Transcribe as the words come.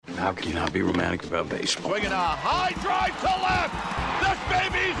How can you not be romantic about baseball? Swinging a high drive to left. This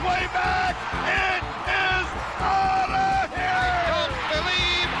baby's way back. It is out of here. Don't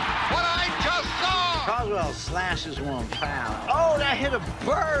believe what I just saw. Coswell slashes one foul. Oh, that hit a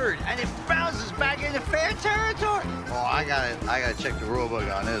bird, and it bounces back into fair territory. Oh, I gotta check the rule book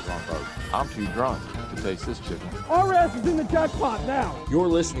on this one, folks. I'm too drunk to taste this chicken. Our ass is in the jackpot now. You're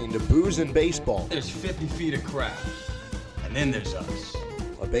listening to Booze and Baseball. There's 50 feet of crap. And then there's us.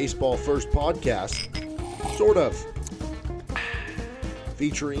 A baseball-first podcast, sort of,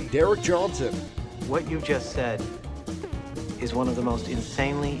 featuring Derek Johnson. What you just said is one of the most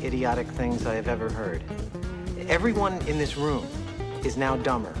insanely idiotic things I have ever heard. Everyone in this room is now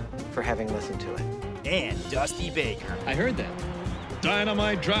dumber for having listened to it. And Dusty Baker. I heard that.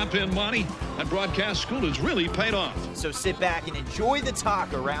 Dynamite drop-in money at broadcast school has really paid off. So sit back and enjoy the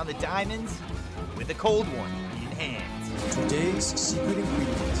talk around the diamonds with a cold one in hand. Today's secret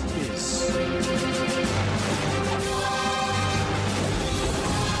ingredient is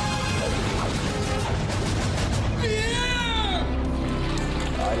beer!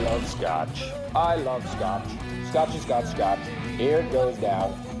 I love scotch. I love scotch. Scotchy, scotch, scotch. Here it goes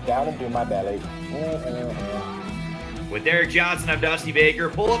down into my belly. With Derek Johnson, I'm Dusty Baker.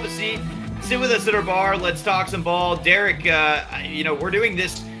 Pull up a seat, sit with us at our bar. Let's talk some ball. Derek, we're doing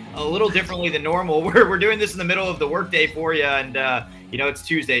this a little differently than normal. We're doing this in the middle of the workday for you, and it's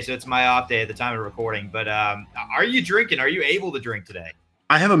Tuesday, so it's my off day at the time of recording. But are you drinking? Are you able to drink today?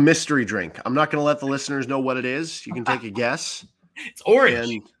 I have a mystery drink. I'm not going to let the listeners know what it is. You can take a guess. It's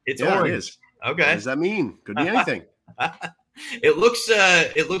orange. It's orange. It is. Okay. What does that mean? Could be anything. It looks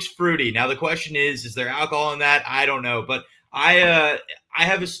fruity. Now the question is there alcohol in that? I don't know, but I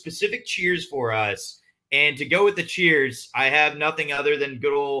have a specific cheers for us. And to go with the cheers, I have nothing other than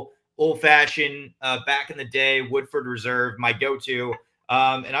good old-fashioned, back in the day, Woodford Reserve, my go-to.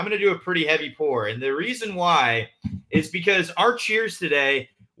 And I'm going to do a pretty heavy pour. And the reason why is because our cheers today,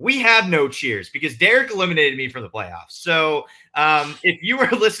 we have no cheers because Derek eliminated me from the playoffs. So if you were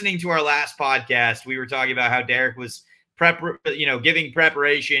listening to our last podcast, we were talking about how Derek was giving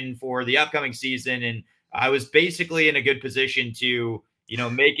preparation for the upcoming season. And I was basically in a good position to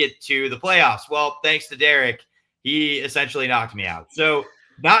make it to the playoffs. Well, thanks to Derek, he essentially knocked me out. So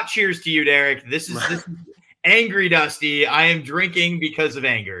not cheers to you, Derek. This is angry Dusty. I am drinking because of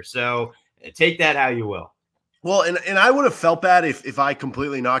anger. So take that how you will. Well, and I would have felt bad if I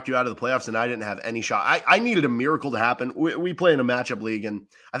completely knocked you out of the playoffs and I didn't have any shot. I needed a miracle to happen. We play in a matchup league, and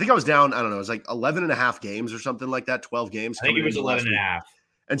I think I was down, I don't know, it was like 11 and a half games or something like that, 12 games. I think it was 11 and a half.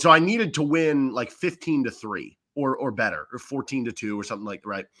 And so I needed to win like 15-3 or better, or 14-2 or something like that,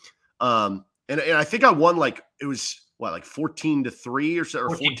 right? And I think I won like 14-3 or so, or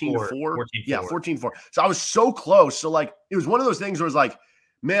 14-4. Yeah, 14-4. So I was so close. So like it was one of those things where it was like,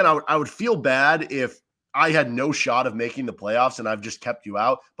 man, I would feel bad if I had no shot of making the playoffs and I've just kept you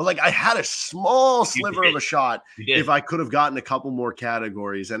out. But like I had a small sliver of a shot if I could have gotten a couple more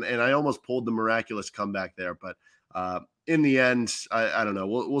categories. And I almost pulled the miraculous comeback there. But in the end, I don't know.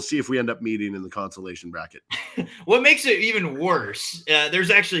 We'll see if we end up meeting in the consolation bracket. What makes it even worse, there's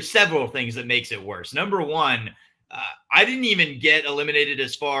actually several things that makes it worse. Number one, I didn't even get eliminated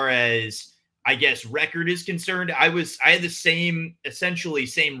as far as, I guess, record is concerned. I had the essentially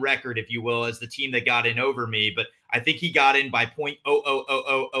same record, if you will, as the team that got in over me, but I think he got in by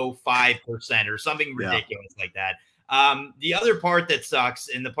 0.00005% or something ridiculous like that. The other part that sucks,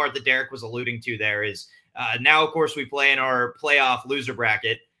 and the part that Derek was alluding to there, is now, of course, we play in our playoff loser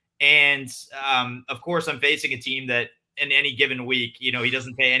bracket. And of course, I'm facing a team that in any given week, he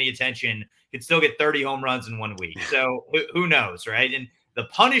doesn't pay any attention, could still get 30 home runs in 1 week. So who knows, right? And the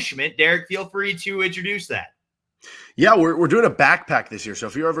punishment, Derek, feel free to introduce that. Yeah, we're doing a backpack this year. So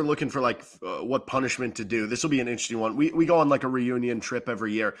if you're ever looking for like what punishment to do, this will be an interesting one. We go on like a reunion trip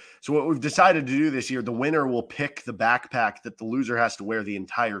every year. So what we've decided to do this year, the winner will pick the backpack that the loser has to wear the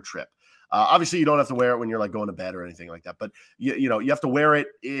entire trip. Obviously, you don't have to wear it when you're like going to bed or anything like that. But you have to wear it.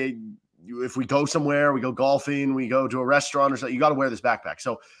 If we go somewhere, we go golfing, we go to a restaurant or something, you got to wear this backpack.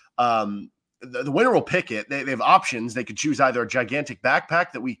 So the winner will pick it. They have options. They could choose either a gigantic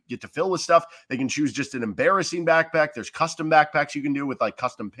backpack that we get to fill with stuff. They can choose just an embarrassing backpack. There's custom backpacks you can do with like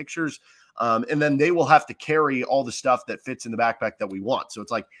custom pictures. And then they will have to carry all the stuff that fits in the backpack that we want. So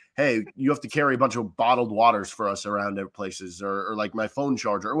it's like, hey, you have to carry a bunch of bottled waters for us around places, or like my phone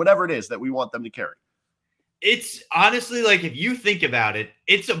charger, or whatever it is that we want them to carry. It's honestly, like, if you think about it,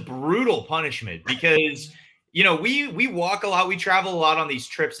 it's a brutal punishment because we walk a lot, we travel a lot on these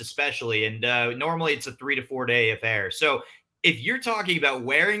trips, especially, and normally it's a 3 to 4 day affair. So if you're talking about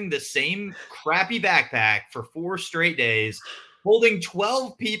wearing the same crappy backpack for 4 straight days, holding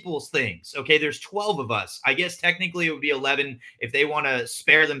 12 people's things. Okay, there's 12 of us. I guess technically it would be 11 if they want to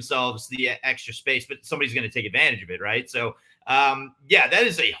spare themselves the extra space, but somebody's going to take advantage of it, right? So, yeah, that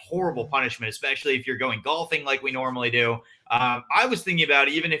is a horrible punishment, especially if you're going golfing like we normally do. I was thinking about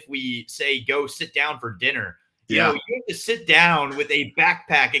even if we say go sit down for dinner, you know, you have to sit down with a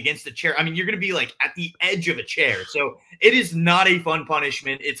backpack against a chair. I mean, you're going to be like at the edge of a chair. So it is not a fun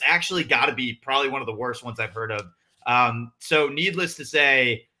punishment. It's actually got to be probably one of the worst ones I've heard of. So needless to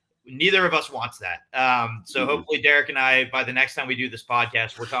say, neither of us wants that. So hopefully Derek and I, by the next time we do this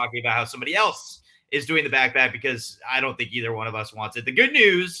podcast, we're talking about how somebody else is doing the backpack, because I don't think either one of us wants it. The good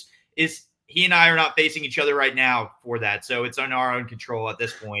news is he and I are not facing each other right now for that. So it's on our own control at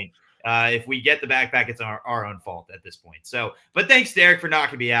this point. If we get the backpack, it's our own fault at this point. So, but thanks, Derek, for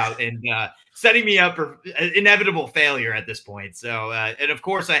knocking me out and setting me up for inevitable failure at this point. So, and of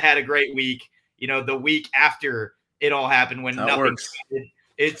course, I had a great week. You know, the week after it all happened when nothing happened.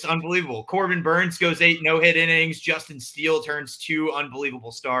 It's unbelievable. Corbin Burns goes 8 no-hit innings. Justin Steele turns 2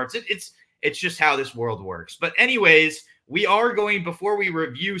 unbelievable starts. It's just how this world works. But anyways, we are going, before we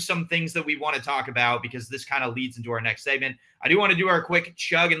review some things that we want to talk about, because this kind of leads into our next segment, I do want to do our quick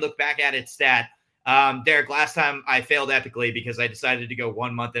chug and look back at its stat. Derek, last time I failed epically because I decided to go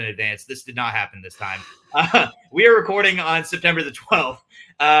 1 month in advance. This did not happen this time. We are recording on September the 12th.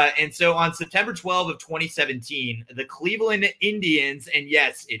 And so on September 12th of 2017, the Cleveland Indians, and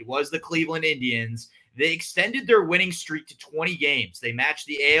yes, it was the Cleveland Indians, they extended their winning streak to 20 games. They matched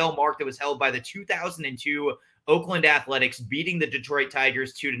the AL mark that was held by the 2002 Oakland Athletics, beating the Detroit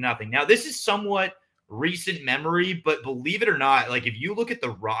Tigers 2-0. Now, this is somewhat recent memory, but believe it or not, like if you look at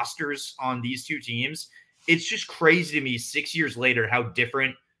the rosters on these two teams, it's just crazy to me 6 years later how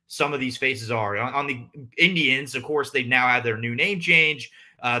different some of these faces are. On the Indians, of course, they've now had their new name change.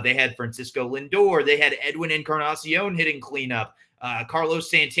 They had Francisco Lindor. They had Edwin Encarnacion hitting cleanup.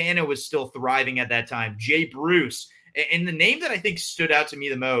 Carlos Santana was still thriving at that time. Jay Bruce. And the name that I think stood out to me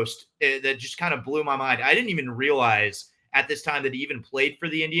the most, that just kind of blew my mind, I didn't even realize at this time that he even played for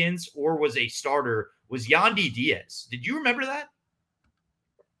the Indians or was a starter, was Yandy Diaz. Did you remember that?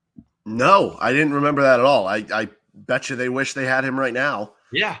 No, I didn't remember that at all. I bet you they wish they had him right now.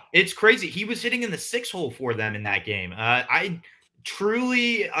 Yeah, it's crazy. He was hitting in the 6 hole for them in that game. I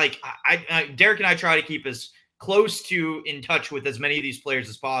truly, Derek and I try to keep as close to in touch with as many of these players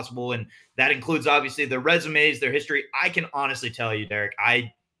as possible. And that includes obviously their resumes, their history. I can honestly tell you, Derek,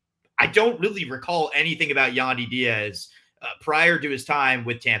 I don't really recall anything about Yandy Diaz prior to his time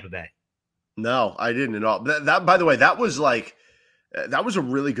with Tampa Bay. No, I didn't at all. That by the way, that was a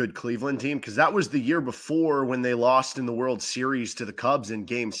really good Cleveland team, because that was the year before when they lost in the World Series to the Cubs in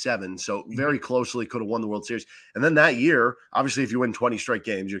Game 7. So very closely could have won the World Series. And then that year, obviously, if you win 20 straight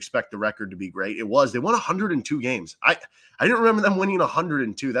games, you expect the record to be great. It was. They won 102 games. I didn't remember them winning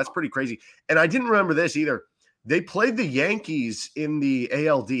 102. That's pretty crazy. And I didn't remember this either. They played the Yankees in the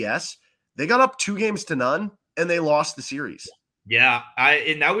ALDS. They got up 2-0, and they lost the series. Yeah,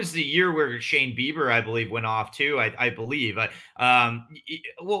 and that was the year where Shane Bieber, I believe, went off too. I believe.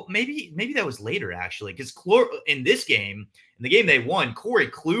 Well, maybe that was later actually, because in this game, in the game they won, Corey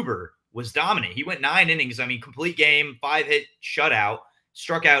Kluber was dominant. He went 9 innings. I mean, complete game, 5-hit shutout,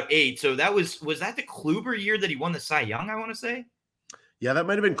 struck out 8. So that was that the Kluber year that he won the Cy Young? I want to say. Yeah, that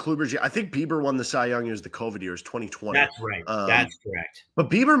might have been Kluber's year. I think Bieber won the Cy Young years, the COVID years, 2020. That's right. That's correct. But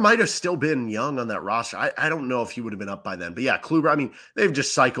Bieber might have still been young on that roster. I don't know if he would have been up by then. But yeah, Kluber, I mean, they've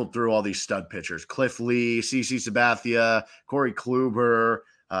just cycled through all these stud pitchers. Cliff Lee, CC Sabathia, Corey Kluber,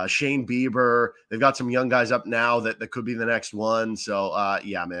 Shane Bieber. They've got some young guys up now that could be the next one. So,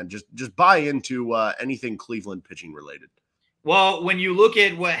 yeah, man, just buy into anything Cleveland pitching related. Well, when you look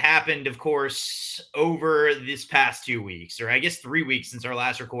at what happened, of course, over this past 2 weeks, or I guess 3 weeks since our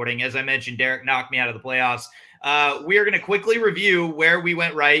last recording, as I mentioned, Derek knocked me out of the playoffs. We are going to quickly review where we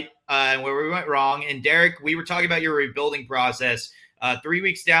went right and where we went wrong. And Derek, we were talking about your rebuilding process 3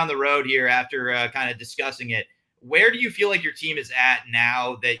 weeks down the road here after kind of discussing it. Where do you feel like your team is at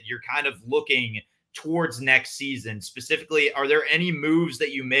now that you're kind of looking towards next season? Specifically, are there any moves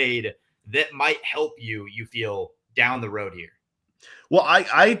that you made that might help you feel, down the road here? Well,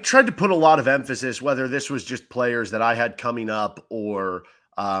 I tried to put a lot of emphasis, whether this was just players that I had coming up or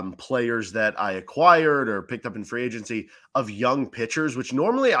players that I acquired or picked up in free agency, of young pitchers, which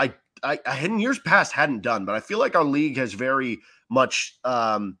normally I in years past hadn't done. But I feel like our league has very much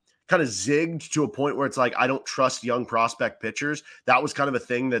kind of zigged to a point where it's like, I don't trust young prospect pitchers. That was kind of a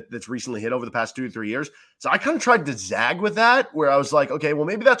thing that's recently hit over the past 2 to 3 years. So I kind of tried to zag with that, where I was like, okay, well,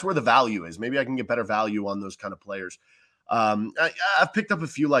 maybe that's where the value is. Maybe I can get better value on those kind of players. I've picked up a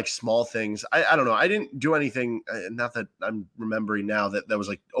few like small things. I don't know. I didn't do anything, not that I'm remembering now that was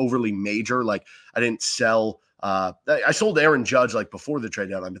like overly major. Like I didn't sell. I sold Aaron Judge like before the trade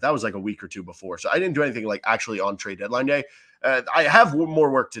deadline, but that was like a week or two before. So I didn't do anything like actually on trade deadline day. I have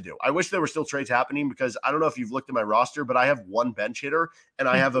more work to do. I wish there were still trades happening because I don't know if you've looked at my roster, but I have one bench hitter and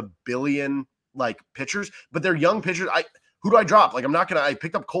I have a billion like pitchers, but they're young pitchers. Who do I drop? Like I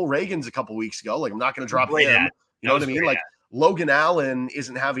picked up Cole Reagans a couple weeks ago. Like I'm not going to drop him. You know what I mean? Like Logan Allen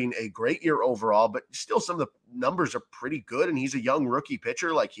isn't having a great year overall, but still some of the numbers are pretty good. And he's a young rookie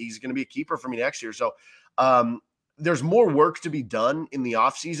pitcher. Like he's going to be a keeper for me next year. So there's more work to be done in the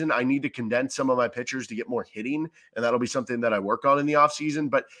offseason. I need to condense some of my pitchers to get more hitting, and that'll be something that I work on in the offseason.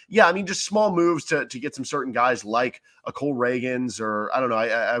 But yeah, I mean, just small moves to get some certain guys like a Cole Reagans, or I don't know.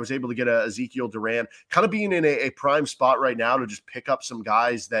 I was able to get a Ezekiel Duran, kind of being in a prime spot right now to just pick up some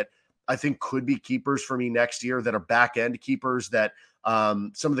guys that I think could be keepers for me next year, that are back end keepers that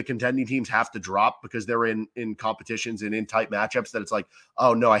some of the contending teams have to drop because they're in competitions and in tight matchups that it's like,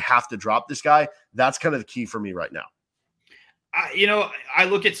 oh no, I have to drop this guy. That's kind of the key for me right now. I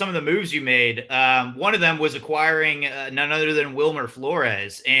look at some of the moves you made. One of them was acquiring none other than Wilmer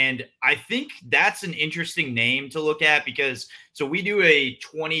Flores. And I think that's an interesting name to look at because we do a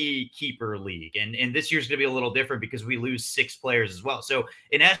 20 keeper league and this year's going to be a little different because we lose 6 players as well. So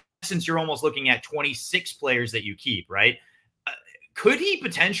in essence, you're almost looking at 26 players that you keep, right? Could he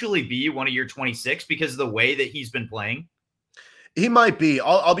potentially be one of your 26 because of the way that he's been playing? He might be.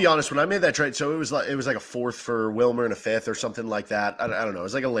 I'll be honest. When I made that trade, so it was like a 4th for Wilmer and a 5th or something like that. I don't know. It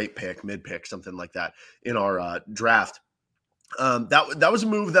was like a late pick, mid pick, something like that in our draft. That was a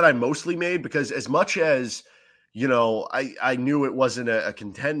move that I mostly made because as much as I knew it wasn't a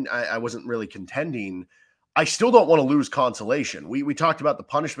contend. I wasn't really contending. I still don't want to lose consolation. We talked about the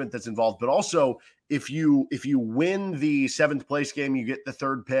punishment that's involved, but also if you win the 7th place game, you get the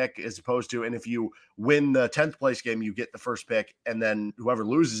 3rd pick as opposed to, and if you win the 10th place game, you get the 1st pick, and then whoever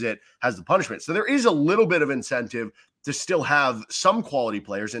loses it has the punishment. So there is a little bit of incentive to still have some quality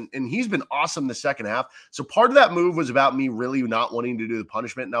players, and he's been awesome the second half. So part of that move was about me really not wanting to do the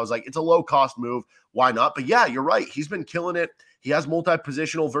punishment, and I was like, it's a low-cost move. Why not? But yeah, you're right. He's been killing it. He has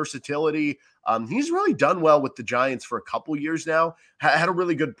multi-positional versatility. He's really done well with the Giants for a couple years now. Had a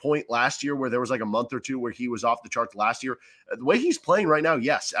really good point last year where there was like a month or two where he was off the charts last year. The way he's playing right now,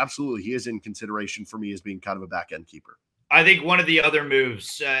 yes, absolutely. He is in consideration for me as being kind of a back-end keeper. I think one of the other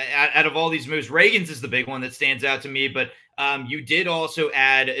moves out of all these moves, Reagans is the big one that stands out to me, but you did also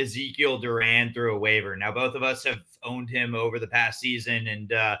add Ezekiel Duran through a waiver. Now, both of us have owned him over the past season,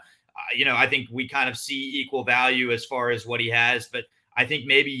 and I think we kind of see equal value as far as what he has, but I think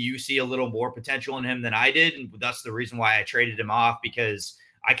maybe you see a little more potential in him than I did. And that's the reason why I traded him off, because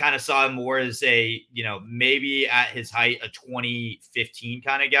I kind of saw him more as a, maybe at his height, a 2015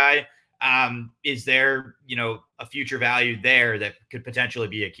 kind of guy. Is there, a future value there that could potentially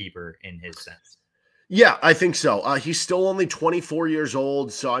be a keeper in his sense? Yeah, I think so. He's still only 24 years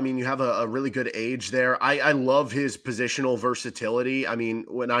old. So, I mean, you have a really good age there. I love his positional versatility. I mean,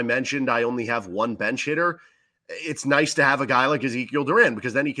 when I mentioned I only have one bench hitter, it's nice to have a guy like Ezekiel Duran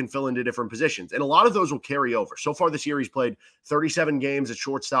because then he can fill into different positions. And a lot of those will carry over. So far this year, he's played 37 games at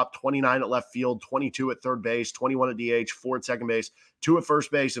shortstop, 29 at left field, 22 at third base, 21 at DH, 4 at second base, 2 at first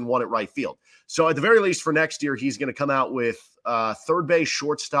base, and 1 at right field. So at the very least for next year, he's going to come out with third base,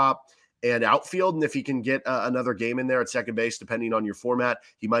 shortstop, and outfield. And if he can get another game in there at second base, depending on your format,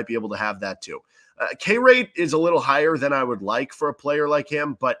 he might be able to have that too. K rate is a little higher than I would like for a player like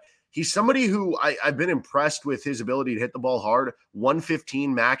him, but he's somebody who I've been impressed with his ability to hit the ball hard.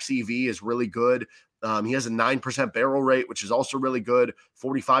 115 max EV is really good. He has a 9% barrel rate, which is also really good.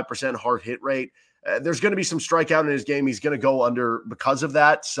 45% hard hit rate. There's going to be some strikeout in his game. He's going to go under, because of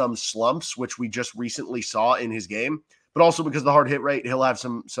that, some slumps, which we just recently saw in his game. But also because of the hard hit rate, he'll have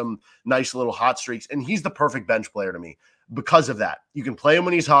some nice little hot streaks. And he's the perfect bench player to me because of that. You can play him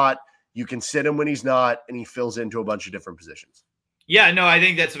when he's hot. You can sit him when he's not, and he fills into a bunch of different positions. Yeah, no, I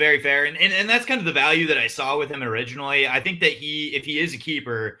think that's very fair. And that's kind of the value that I saw with him originally. I think that if he is a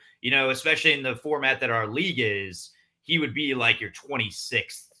keeper, especially in the format that our league is, he would be like your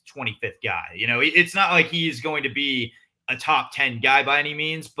 26th, 25th guy. It's not like he's going to be a top 10 guy by any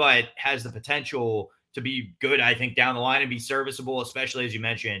means, but has the potential to be good, I think, down the line and be serviceable, especially as you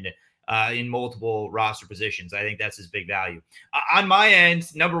mentioned, in multiple roster positions. I think that's his big value. On my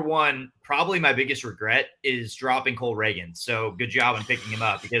end, number one, probably my biggest regret is dropping Cole Reagans. So good job on picking him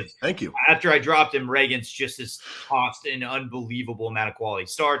up, because thank you. After I dropped him, Reagans just has tossed an unbelievable amount of quality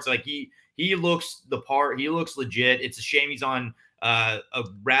starts. Like he looks the part. He looks legit. It's a shame he's on a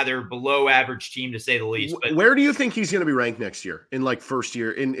rather below average team to say the least. But where do you think he's going to be ranked next year in like first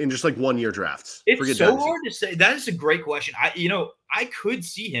year in just like 1 year drafts? It's so hard to say. That is a great question. I could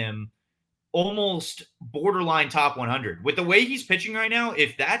see him almost borderline top 100 with the way he's pitching right now.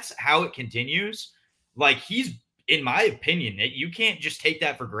 If that's how it continues, like he's, in my opinion, you can't just take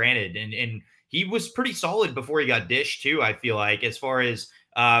that for granted. And he was pretty solid before he got dished too. I feel like as far as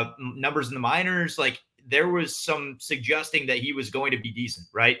numbers in the minors, like there was some suggesting that he was going to be decent,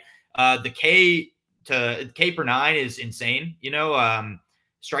 right? The K per 9 is insane.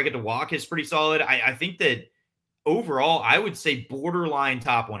 Strike it to walk is pretty solid. I think that overall, I would say borderline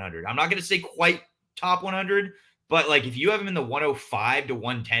top 100. I'm not going to say quite top 100, but like if you have him in the 105 to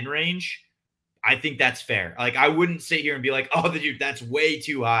 110 range, I think that's fair. Like I wouldn't sit here and be like, oh, dude, that's way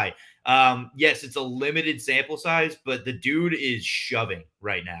too high. Yes, it's a limited sample size, but the dude is shoving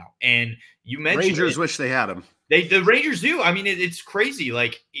right now. And you mentioned Rangers wish they had him. The Rangers do. I mean, it's crazy.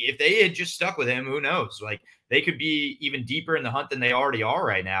 Like if they had just stuck with him, who knows? Like they could be even deeper in the hunt than they already are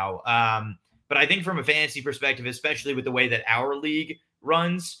right now. But I think from a fantasy perspective, especially with the way that our league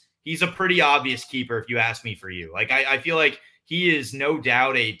runs, he's a pretty obvious keeper if you ask me for you. Like I feel like he is no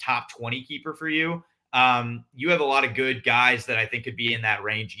doubt a top 20 keeper for you. You have a lot of good guys that I think could be in that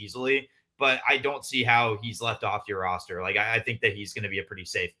range easily, but I don't see how he's left off your roster. Like I think that he's going to be a pretty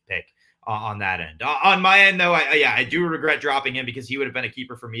safe pick on that end. On my end, though, I do regret dropping him because he would have been a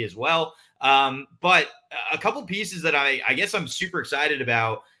keeper for me as well. But a couple pieces that I guess I'm super excited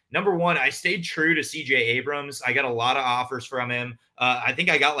about. Number one, I stayed true to CJ Abrams. I got a lot of offers from him. I think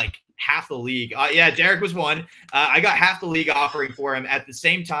I got like half the league. Derek was one. I got half the league offering for him at the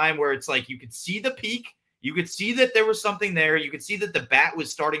same time where it's like you could see the peak. You could see that there was something there. You could see that the bat was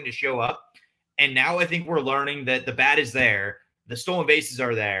starting to show up. And now I think we're learning that the bat is there. The stolen bases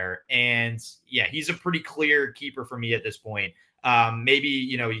are there. And yeah, he's a pretty clear keeper for me at this point. Maybe,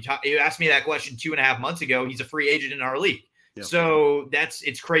 you asked me that question 2.5 months ago. He's a free agent in our league. Yep. So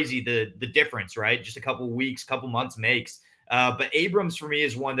it's crazy the difference, right? Just a couple weeks, couple months makes. But Abrams for me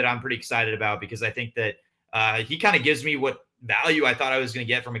is one that I'm pretty excited about because I think that he kind of gives me what value I thought I was going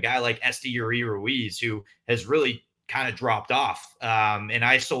to get from a guy like Esteury Ruiz, who has really kind of dropped off. And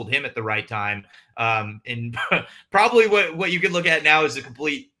I sold him at the right time. And probably what you could look at now is a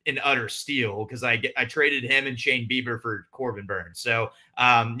complete and utter steal because I traded him and Shane Bieber for Corbin Burns. So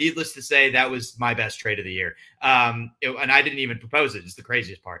needless to say, that was my best trade of the year. And I didn't even propose it. It's the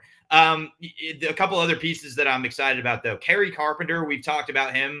craziest part. A couple other pieces that I'm excited about, though. Kerry Carpenter, we've talked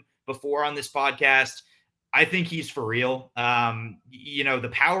about him before on this podcast. I think he's for real. The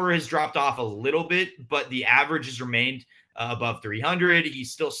power has dropped off a little bit, but the average has remained above 300.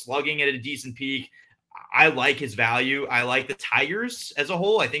 He's still slugging at a decent peak. I like his value. I like the Tigers as a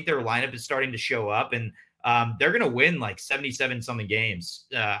whole. I think their lineup is starting to show up, and they're going to win like 77-something games.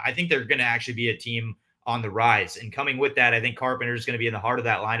 I think they're going to actually be a team on the rise. And coming with that, I think Carpenter is going to be in the heart of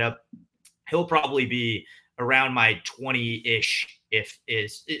that lineup. He'll probably be around my 20-ish, if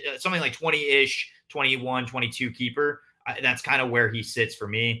is something like 20-ish, 21, 22 keeper. That's kind of where he sits for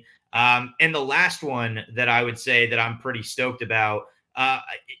me. And the last one that I would say that I'm pretty stoked about,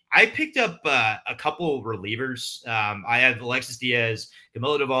 I picked up a couple relievers. I have Alexis Diaz,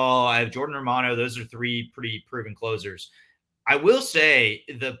 Camilo Doval, I have Jordan Romano. Those are three pretty proven closers. I will say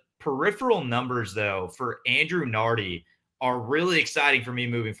the peripheral numbers, though, for Andrew Nardi are really exciting for me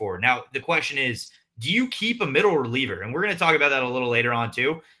moving forward. Now, the question is, do you keep a middle reliever? And we're going to talk about that a little later on,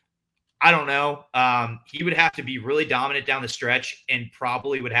 too. I don't know. He would have to be really dominant down the stretch and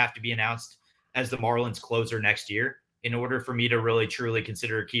probably would have to be announced as the Marlins closer next year in order for me to really, truly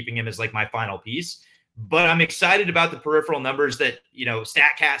consider keeping him as like my final piece. But I'm excited about the peripheral numbers that,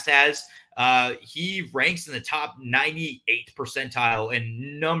 StatCast has. He ranks in the top 98th percentile in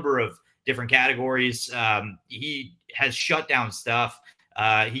a number of different categories. He has shut down stuff.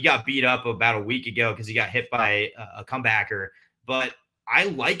 He got beat up about a week ago because he got hit by a comebacker. But I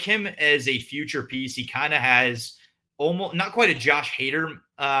like him as a future piece. He kind of has almost not quite a Josh Hader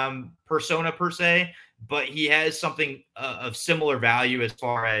persona per se, but he has something of similar value as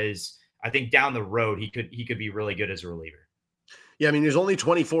far as I think down the road he could be really good as a reliever. Yeah, I mean, he's only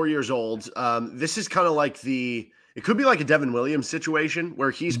 24 years old. This is kind of like it could be like a Devin Williams situation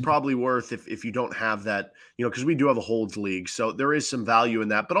where he's probably worth, if you don't have that, because we do have a holds league. So there is some value in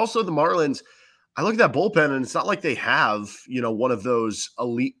that. But also the Marlins, I look at that bullpen and it's not like they have, one of those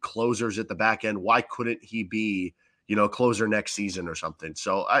elite closers at the back end. Why couldn't he be, closer next season or something?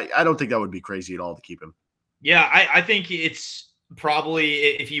 So I don't think that would be crazy at all to keep him. Yeah, I think it's probably,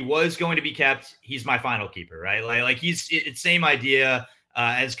 if he was going to be kept, he's my final keeper, right? Like it's same idea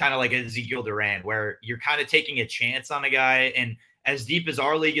as kind of like Ezekiel Duran, where you're kind of taking a chance on a guy. And as deep as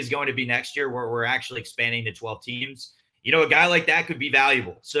our league is going to be next year, where we're actually expanding to 12 teams, a guy like that could be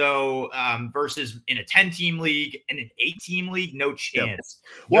valuable. So versus in a 10-team league and an 8-team league, no chance.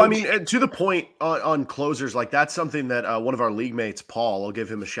 Yep. Well, I mean, to the point on closers, like that's something that one of our league mates, Paul, I'll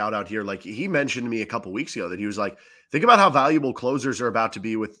give him a shout out here. Like he mentioned to me a couple weeks ago that he was like, think about how valuable closers are about to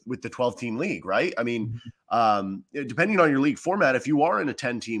be with the 12-team league, right? I mean, depending on your league format, if you are in a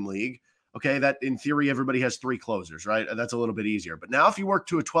 10-team league, okay, that in theory, everybody has 3 closers, right? That's a little bit easier. But now if you work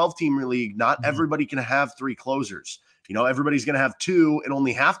to a 12-team league, not everybody can have 3 closers. Everybody's going to have 2 and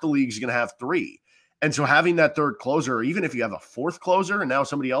only half the league is going to have 3. And so having that third closer, or even if you have a 4th closer and now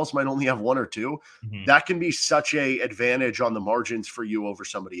somebody else might only have 1 or 2, that can be such a advantage on the margins for you over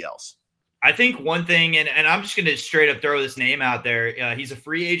somebody else. I think one thing, and I'm just going to straight up throw this name out there. He's a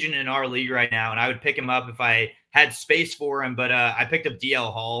free agent in our league right now, and I would pick him up if I had space for him. But I picked up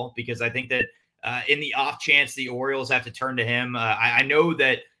DL Hall because I think that in the off chance the Orioles have to turn to him, I know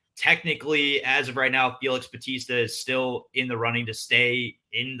that technically, as of right now, Felix Bautista is still in the running to stay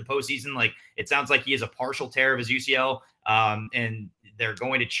in the postseason. Like it sounds like he has a partial tear of his UCL, and they're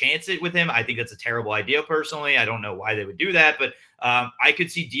going to chance it with him. I think that's a terrible idea personally. I don't know why they would do that, but I could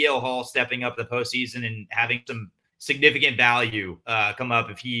see DL Hall stepping up the postseason and having some significant value come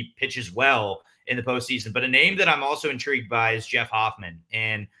up if he pitches well in the postseason. But a name that I'm also intrigued by is Jeff Hoffman.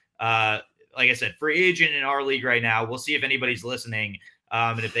 And like I said, free agent in our league right now. We'll see if anybody's listening.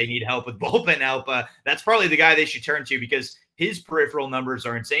 And if they need help with bullpen help, that's probably the guy they should turn to because his peripheral numbers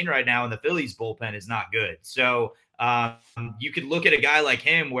are insane right now, and the Phillies bullpen is not good. So you could look at a guy like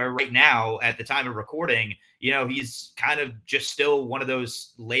him where right now, at the time of recording, he's kind of just still one of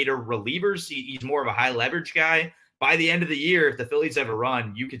those later relievers. He's more of a high leverage guy. By the end of the year, if the Phillies have a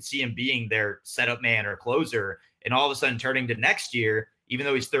run, you could see him being their setup man or closer, and all of a sudden turning to next year, even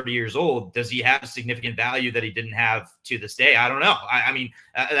though he's 30 years old, does he have significant value that he didn't have to this day? I don't know. I mean,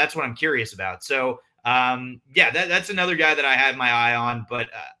 that's what I'm curious about. So, that's another guy that I had my eye on, but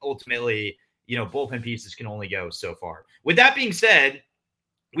ultimately, bullpen pieces can only go so far. With that being said,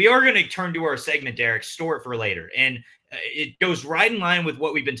 we are going to turn to our segment, Derek, store it for later. And it goes right in line with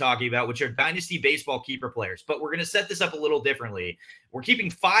what we've been talking about, which are dynasty baseball keeper players. But we're going to set this up a little differently. We're keeping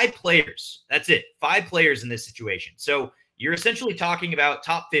 5 players. That's it. 5 players in this situation. So you're essentially talking about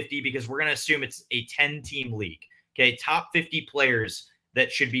top 50 because we're going to assume it's a 10-team league. Okay, top 50 players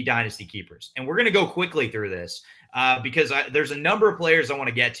that should be dynasty keepers. And we're going to go quickly through this because there's a number of players I want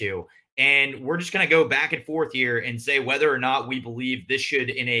to get to. And we're just going to go back and forth here and say whether or not we believe this should,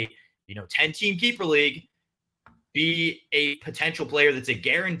 in a 10-team keeper league, be a potential player that's a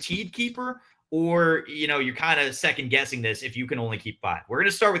guaranteed keeper, or you're kind of second guessing this if you can only keep 5. We're going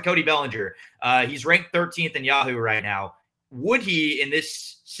to start with Cody Bellinger. He's ranked 13th in Yahoo right now. Would he, in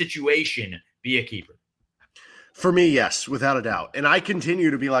this situation, be a keeper? For me, yes, without a doubt. And I continue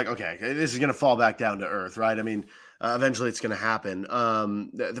to be like, okay, this is going to fall back down to earth, right? I mean, eventually it's going to happen.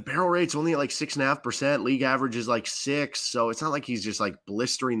 The barrel rate's only at like 6.5%. League average is like 6. So it's not like he's just like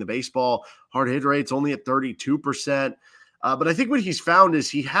blistering the baseball. Hard hit rate's only at 32%. But I think what he's found is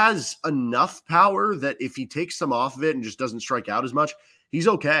he has enough power that if he takes some off of it and just doesn't strike out as much, he's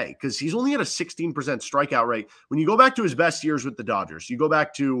okay because he's only at a 16% strikeout rate. When you go back to his best years with the Dodgers, you go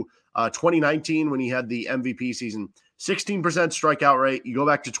back to 2019 when he had the MVP season, 16% strikeout rate. You go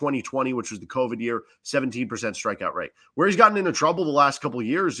back to 2020, which was the COVID year, 17% strikeout rate. Where he's gotten into trouble the last couple of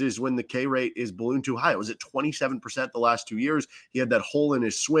years is when the K rate is ballooned too high. It was at 27% the last 2 years. He had that hole in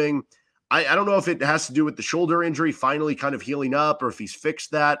his swing. I don't know if it has to do with the shoulder injury finally kind of healing up, or if he's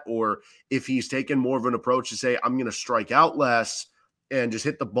fixed that, or if he's taken more of an approach to say, I'm going to strike out less and just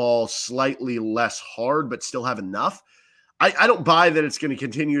hit the ball slightly less hard, but still have enough. I don't buy that it's going to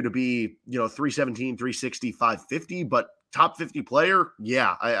continue to be, 317, 360, 550, but top 50 player.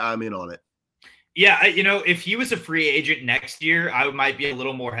 Yeah, I'm in on it. Yeah. If he was a free agent next year, I might be a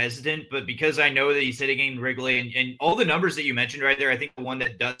little more hesitant, but because I know that he's hitting in Wrigley and all the numbers that you mentioned right there, I think the one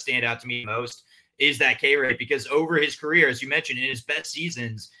that does stand out to me most is that K rate, because over his career, as you mentioned, in his best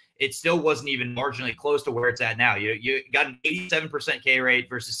seasons, it still wasn't even marginally close to where it's at now. You got an 87% K rate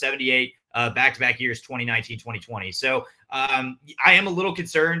versus 78 back-to-back years, 2019, 2020. So I am a little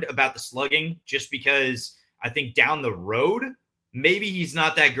concerned about the slugging just because I think down the road, maybe he's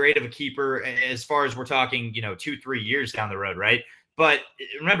not that great of a keeper as far as we're talking, 2-3 years down the road, right? But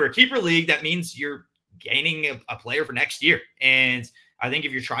remember, a keeper league, that means you're gaining a player for next year. And I think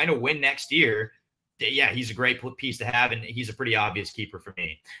if you're trying to win next year, yeah, he's a great piece to have, and he's a pretty obvious keeper for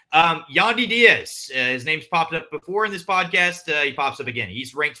me. Yandy Diaz, his name's popped up before in this podcast. He pops up again.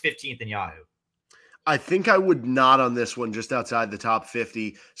 He's ranked 15th in Yahoo. I think I would not on this one, just outside the top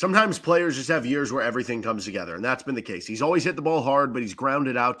 50. Sometimes players just have years where everything comes together, and that's been the case. He's always hit the ball hard, but he's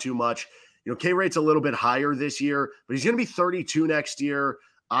grounded out too much. K-rate's a little bit higher this year, but he's going to be 32 next year.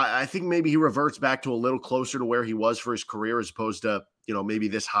 I think maybe he reverts back to a little closer to where he was for his career as opposed to, maybe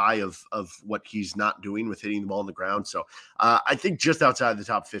this high of what he's not doing with hitting the ball on the ground. So I think just outside the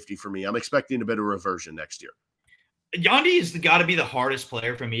top 50 for me. I'm expecting a bit of reversion next year. Yandy has got to be the hardest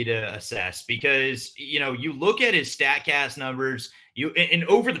player for me to assess because, you look at his StatCast numbers, and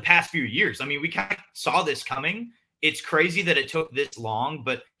over the past few years, I mean, we kind of saw this coming. It's crazy that it took this long,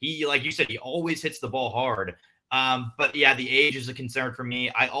 but he, like you said, he always hits the ball hard. But yeah, the age is a concern for me.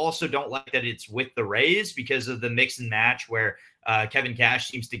 I also don't like that it's with the Rays because of the mix and match where Kevin Cash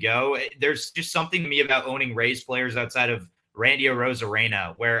seems to go. There's just something to me about owning Rays players outside of Randy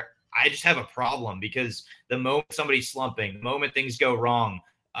Arozarena where I just have a problem because the moment somebody's slumping, the moment things go wrong,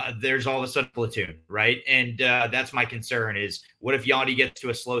 there's all of a sudden platoon, right? And that's my concern is what if Yandy gets to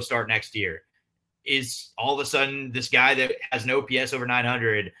a slow start next year? Is all of a sudden this guy that has an OPS over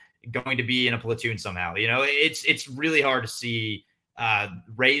 900 going to be in a platoon somehow? It's really hard to see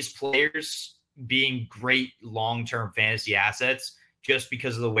Rays players being great long-term fantasy assets just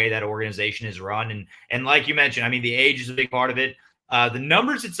because of the way that organization is run. And like you mentioned, I mean, the age is a big part of it. The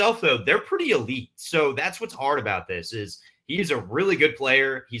numbers itself, though, they're pretty elite. So that's what's hard about this is he's a really good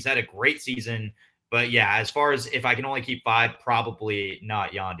player. He's had a great season. But yeah, as far as if I can only keep 5, probably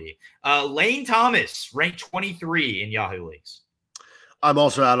not Yandy. Lane Thomas, ranked 23 in Yahoo leagues. I'm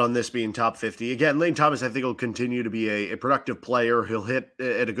also out on this being top 50. Again, Lane Thomas, I think, will continue to be a productive player. He'll hit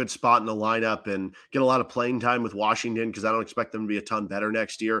at a good spot in the lineup and get a lot of playing time with Washington because I don't expect them to be a ton better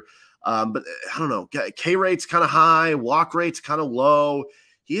next year. But I don't know. K rate's kind of high. Walk rate's kind of low.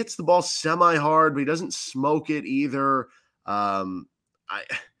 He hits the ball semi-hard, but he doesn't smoke it either. I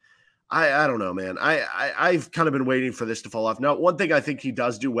don't know, man. I've kind of been waiting for this to fall off. Now, one thing I think he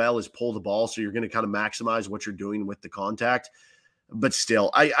does do well is pull the ball, so you're going to kind of maximize what you're doing with the contact. But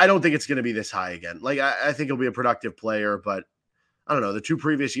still, I don't think it's going to be this high again. Like, I think he'll be a productive player, but I don't know. The 2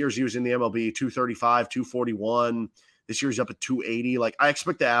 previous years he was in the MLB, 235, 241. This year he's up at 280. Like, I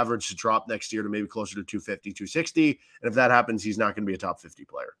expect the average to drop next year to maybe closer to 250, 260. And if that happens, he's not going to be a top 50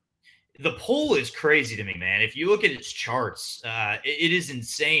 player. The pull is crazy to me, man. If you look at his charts, it is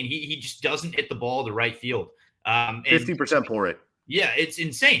insane. He just doesn't hit the ball to right field. 50% pull rate. Yeah, it's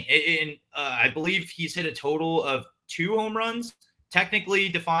insane. And I believe he's hit a total of 2 home runs, technically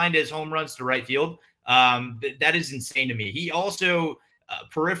defined as home runs to right field. That is insane to me. He also,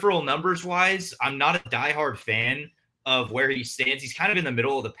 peripheral numbers wise, I'm not a diehard fan of where he stands. He's kind of in the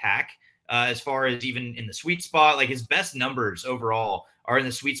middle of the pack as far as even in the sweet spot. Like his best numbers overall are in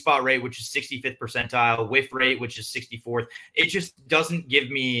the sweet spot rate, which is 65th percentile, whiff rate, which is 64th. It just doesn't give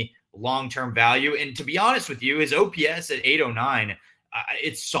me long-term value. And to be honest with you, his OPS at 809,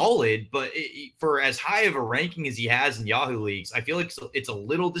 it's solid, but for as high of a ranking as he has in Yahoo leagues, I feel like it's a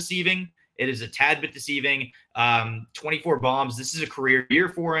little deceiving. It is a tad bit deceiving. 24 bombs. This is a career year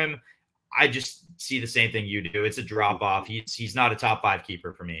for him. I just see the same thing you do. It's a drop off. He's not a top 5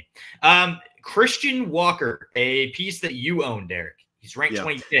 keeper for me. Christian Walker, a piece that you own, Derek. He's ranked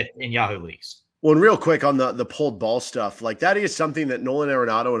 25th in Yahoo leagues. Well, and real quick on the pulled ball stuff, like that is something that Nolan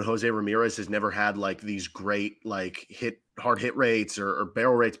Arenado and Jose Ramirez has never had, like these great like hard hit rates or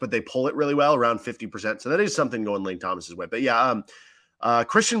barrel rates, but they pull it really well, around 50%. So that is something going Lane Thomas's way. But yeah,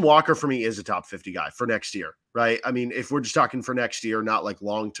 Christian Walker for me is a top 50 guy for next year, right? I mean, if we're just talking for next year, not like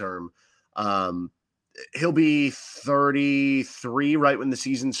long term, he'll be 33 right when the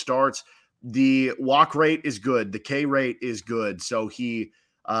season starts. The walk rate is good. The K rate is good. So he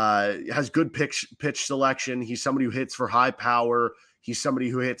has good pitch selection. He's somebody who hits for high power. He's somebody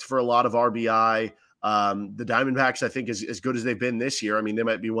who hits for a lot of RBI. The Diamondbacks, I think, is as good as they've been this year. I mean, they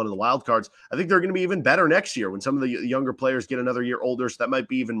might be one of the wild cards. I think they're going to be even better next year when some of the younger players get another year older. So that might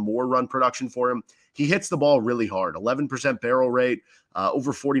be even more run production for him. He hits the ball really hard, 11% barrel rate,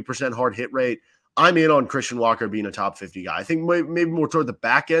 over 40% hard hit rate. I'm in on Christian Walker being a top 50 guy. I think maybe more toward the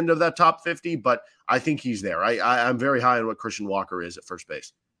back end of that top 50, but I think he's there. I'm very high on what Christian Walker is at first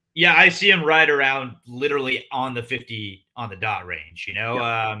base. Yeah, I see him right around literally on the 50 on the dot range.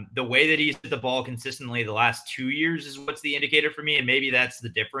 The way that he's hit the ball consistently the last 2 years is what's the indicator for me. And maybe that's the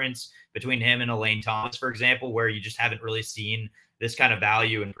difference between him and Lane Thomas, for example, where you just haven't really seen this kind of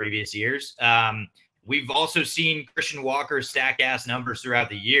value in previous years. We've also seen Christian Walker stack ass numbers throughout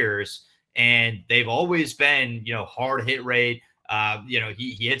the years, and they've always been, hard hit rate.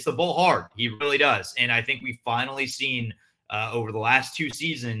 He hits the ball hard. He really does. And I think we've finally seen over the last 2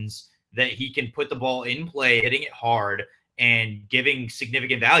 seasons that he can put the ball in play, hitting it hard and giving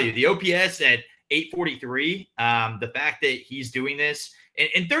significant value. The OPS at 843. The fact that he's doing this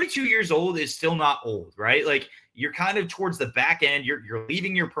and 32 years old is still not old, right? Like you're kind of towards the back end. You're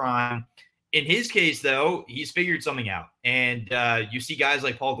leaving your prime. In his case, though, he's figured something out. And you see guys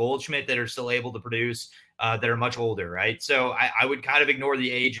like Paul Goldschmidt that are still able to produce that are much older, right? So I would kind of ignore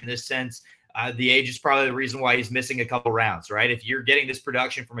the age in this sense. The age is probably the reason why he's missing a couple rounds, right? If you're getting this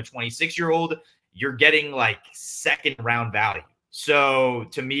production from a 26-year-old, you're getting like second round value. So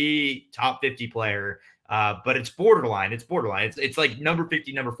to me, top 50 player, but it's borderline. It's like number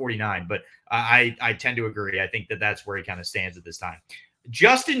 50, number 49. But I tend to agree. I think that's where he kind of stands at this time.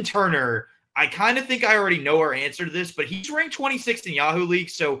 Justin Turner, I kind of think I already know our answer to this, but he's ranked 26th in Yahoo League,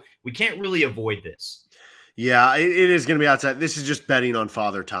 so we can't really avoid this. Yeah, it is going to be outside. This is just betting on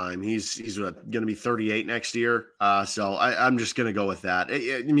father time. He's going to be 38 next year. So I'm just going to go with that.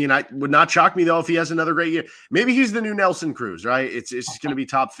 I mean, I would not shock me, though, if he has another great year. Maybe he's the new Nelson Cruz, right? It's going to be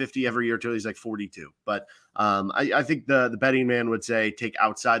top 50 every year till he's like 42. But I think the betting man would say take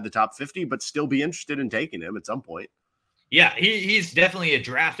outside the top 50, but still be interested in taking him at some point. Yeah, he's definitely a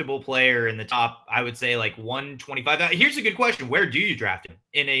draftable player in the top, I would say, like 125. Here's a good question. Where do you draft him?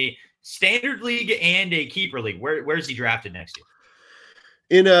 In a standard league and a keeper league? Where's he drafted next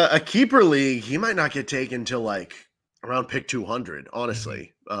year? In a keeper league, he might not get taken till like around pick 200,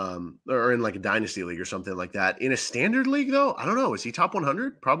 honestly, or in like a dynasty league or something like that. In a standard league, though, I don't know. Is he top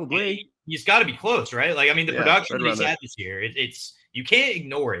 100? Probably. He's got to be close, right? Like, I mean, the production right he's had this year, it's you can't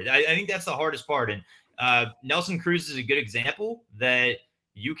ignore it. I think that's the hardest part. And Nelson Cruz is a good example that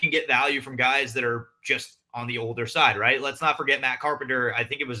you can get value from guys that are just on the older side, right? Let's not forget Matt Carpenter. I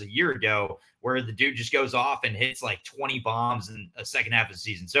think it was a year ago where the dude just goes off and hits like 20 bombs in a second half of the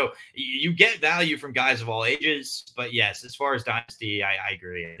season. So you get value from guys of all ages. But yes, as far as dynasty, I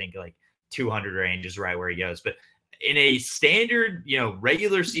agree. I think like 200 range is right where he goes. But in a standard,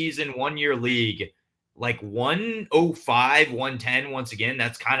 regular season 1 year league, like 105, 110, once again,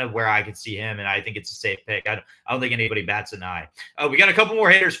 that's kind of where I could see him. And I think it's a safe pick. I don't think anybody bats an eye. We got a couple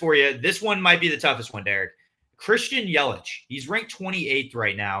more hitters for you. This one might be the toughest one, Derek. Christian Yelich. He's ranked 28th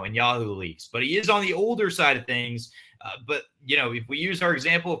right now in Yahoo leagues, but he is on the older side of things. But if we use our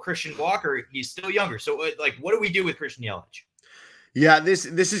example of Christian Walker, he's still younger. So what do we do with Christian Yelich? Yeah, this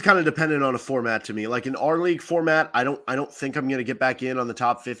is kind of dependent on a format to me. Like in our league format, I don't think I'm going to get back in on the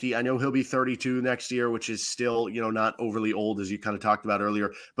top 50. I know he'll be 32 next year, which is still, not overly old as you kind of talked about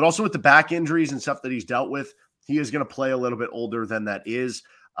earlier. But also with the back injuries and stuff that he's dealt with, he is going to play a little bit older than that is.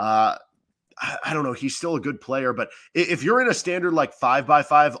 I don't know. He's still a good player, but if you're in a standard like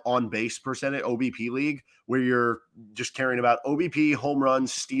 5x5 on base percentage OBP league where you're just caring about OBP, home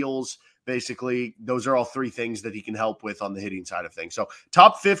runs, steals, basically, those are all three things that he can help with on the hitting side of things. So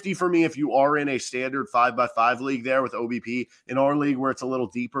top 50 for me, if you are in a standard 5x5 league there with OBP. In our league where it's a little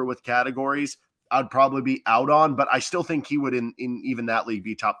deeper with categories, I'd probably be out on, but I still think he would in even that league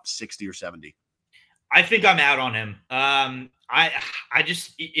be top 60 or 70. I think I'm out on him. I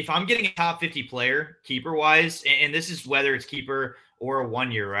just, if I'm getting a top 50 player keeper wise, and this is whether it's keeper or a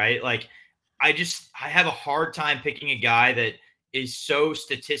 1 year, right? Like I have a hard time picking a guy that is so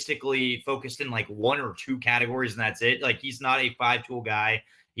statistically focused in like one or two categories and that's it. Like he's not a 5-tool guy.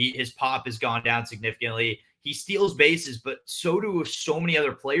 His pop has gone down significantly. He steals bases, but so do so many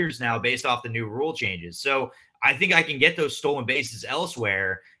other players now based off the new rule changes. So I think I can get those stolen bases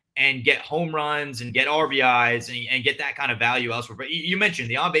elsewhere and get home runs and get RBIs and get that kind of value elsewhere. But you mentioned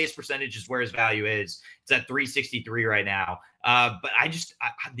the on-base percentage is where his value is. It's at 363 right now. But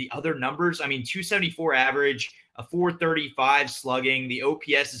the other numbers, I mean, 274 average, a 435 slugging, the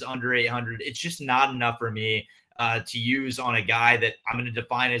OPS is under 800. It's just not enough for me to use on a guy that I'm going to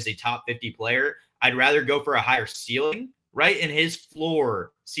define as a top 50 player. I'd rather go for a higher ceiling, right? And his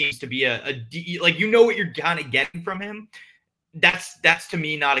floor seems to be what you're kind of getting from him. That's to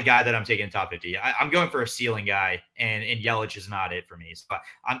me not a guy that I'm taking top 50. I'm going for a ceiling guy, and Yelich is not it for me. So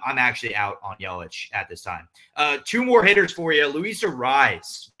I'm actually out on Yelich at this time. Two more hitters for you. Luis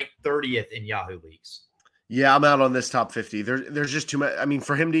Arraez, 30th in Yahoo leagues. Yeah, I'm out on this top 50. There's just too much. I mean,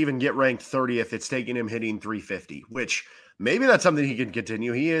 for him to even get ranked 30th, it's taking him hitting 350, which maybe that's something he can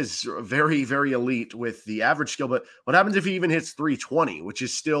continue. He is very, very elite with the average skill. But what happens if he even hits 320, which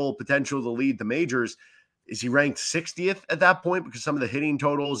is still potential to lead the majors? Is he ranked 60th at that point? Because some of the hitting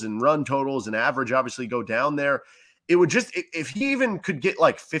totals and run totals and average obviously go down there. It would just, if he even could get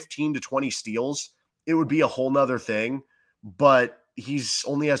like 15 to 20 steals, it would be a whole nother thing. But he's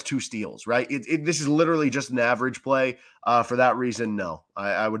only has 2 steals, right? This is literally just an average play. For that reason, no,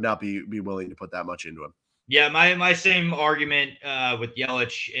 I would not be willing to put that much into him. Yeah, my same argument with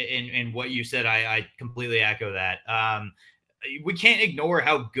Yelich and what you said, I completely echo that. we can't ignore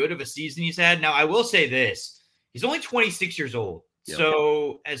how good of a season he's had. Now, I will say this. He's only 26 years old. Yep.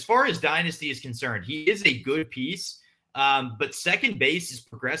 So as far as dynasty is concerned, he is a good piece. But second base is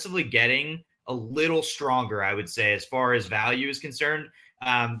progressively getting a little stronger, I would say, as far as value is concerned.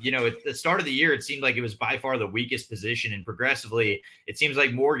 At the start of the year, it seemed like it was by far the weakest position, and progressively, it seems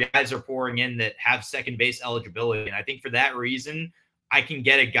like more guys are pouring in that have second base eligibility. And I think for that reason, I can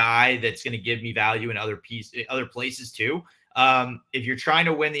get a guy that's going to give me value in other places too. If you're trying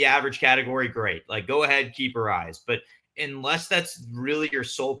to win the average category, great. Like, go ahead, keep your eyes. But unless that's really your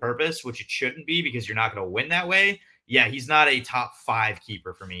sole purpose, which it shouldn't be because you're not going to win that way, yeah, he's not a top 5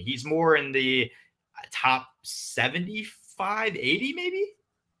 keeper for me. He's more in the top 75, 80 maybe.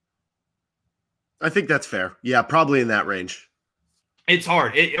 I think that's fair. Yeah, probably in that range. It's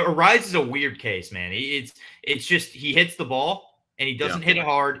hard. Arise is a weird case, man. It's just he hits the ball and he doesn't hit it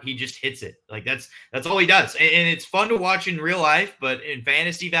hard. He just hits it. Like that's all he does. And it's fun to watch in real life, but in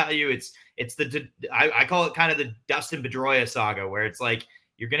fantasy value, I call it kind of the Dustin Pedroia saga, where it's like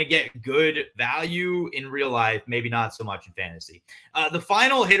you're going to get good value in real life, maybe not so much in fantasy. The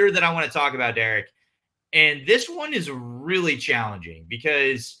final hitter that I want to talk about, Derek, and this one is really challenging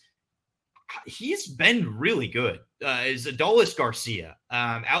because he's been really good, is Adolis Garcia,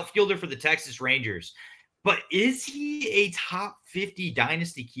 outfielder for the Texas Rangers. But is he a top 50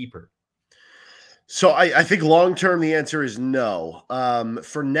 dynasty keeper? So I think long-term, the answer is no.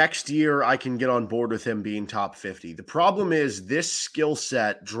 For next year, I can get on board with him being top 50. The problem is this skill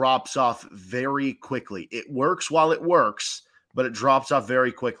set drops off very quickly. It works while it works, but it drops off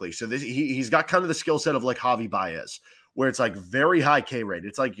very quickly. So he's got kind of the skill set of like Javi Baez, where it's like very high K rate.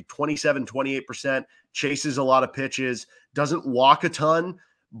 It's like 27, 28%, chases a lot of pitches, doesn't walk a ton,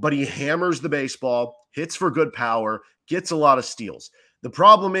 but he hammers the baseball, hits for good power, gets a lot of steals. The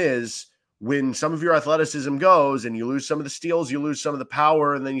problem is, when some of your athleticism goes and you lose some of the steals, you lose some of the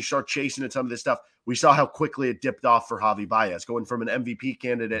power, and then you start chasing at some of this stuff. We saw how quickly it dipped off for Javi Baez, going from an MVP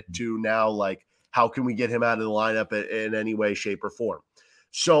candidate to now, like, how can we get him out of the lineup in any way, shape, or form?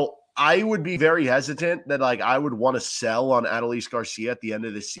 So I would be very hesitant that, like, I would want to sell on Adolis Garcia at the end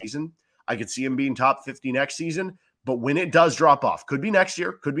of this season. I could see him being top 50 next season, but when it does drop off, could be next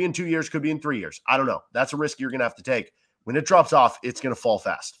year, could be in 2 years, could be in 3 years. I don't know. That's a risk you're going to have to take. When it drops off, it's going to fall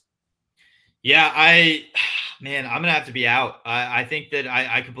fast. Yeah, I'm going to have to be out. I think that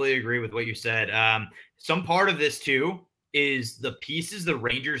I completely agree with what you said. Some part of this, too, is the pieces the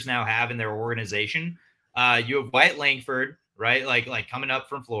Rangers now have in their organization. You have Wyatt Langford, right? Like coming up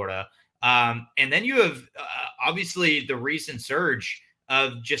from Florida. And then you have, obviously, the recent surge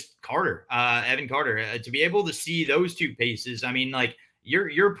of just Carter, Evan Carter. To be able to see those two pieces, I mean, like,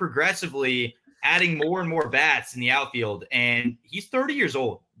 you're progressively adding more and more bats in the outfield. And he's 30 years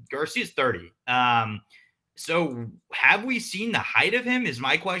old. Garcia's 30. So have we seen the height of him is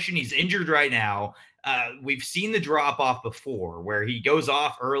my question. He's injured right now. We've seen the drop off before where he goes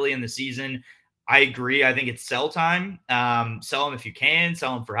off early in the season. I agree. I think it's sell time. Sell him if you can.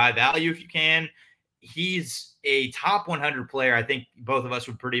 Sell him for high value if you can. He's a top 100 player. I think both of us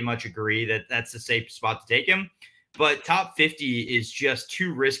would pretty much agree that that's a safe spot to take him. But top 50 is just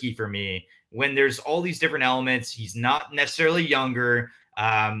too risky for me when there's all these different elements. He's not necessarily younger.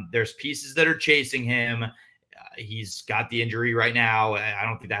 There's pieces that are chasing him. He's got the injury right now. I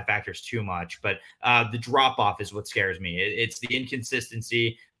don't think that factors too much, but the drop off is what scares me. It's the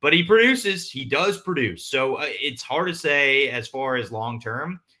inconsistency, but he does produce. So it's hard to say as far as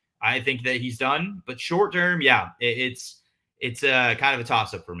long-term. I think that he's done, but short-term, yeah, it's kind of a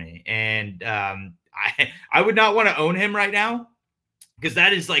toss-up for me. And I would not want to own him right now, because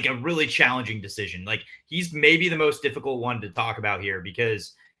that is like a really challenging decision. Like, he's maybe the most difficult one to talk about here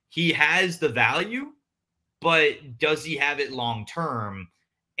because he has the value, but does he have it long term?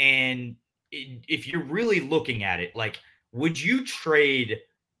 And if you're really looking at it, like, would you trade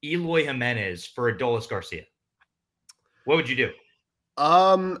Eloy Jimenez for Adolis Garcia? What would you do?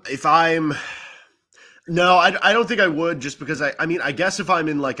 No, I don't think I would, just because I mean, I guess if I'm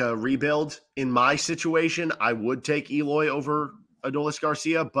in like a rebuild in my situation, I would take Eloy over Adolis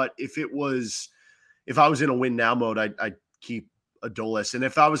Garcia. But if I was in a win now mode, I'd keep Adolis. And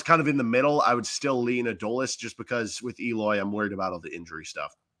if I was kind of in the middle, I would still lean Adolis, just because with Eloy, I'm worried about all the injury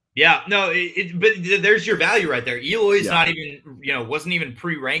stuff. Yeah, no, but there's your value right there. Eloy's not even, wasn't even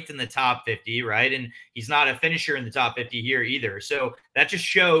pre-ranked in the top 50, right? And he's not a finisher in the top 50 here either. So that just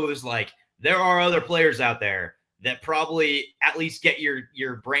shows, like, there are other players out there that probably at least get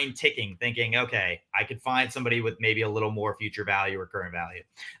your brain ticking, thinking, okay, I could find somebody with maybe a little more future value or current value.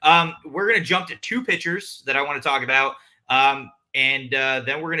 We're going to jump to two pitchers that I want to talk about, and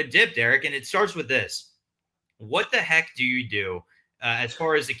then we're going to dip, Derek, and it starts with this. what the heck do you do as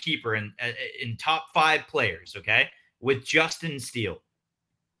far as a keeper in top 5 players, okay, with Justin Steele?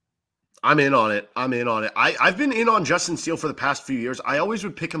 I'm in on it. I've been in on Justin Steele for the past few years. I always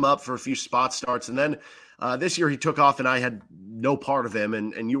would pick him up for a few spot starts, and then this year he took off and I had no part of him,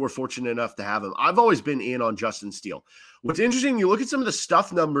 and you were fortunate enough to have him. I've always been in on Justin Steele. What's interesting, you look at some of the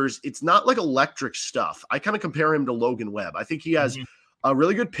stuff numbers, it's not like electric stuff. I kind of compare him to Logan Webb. I think he has a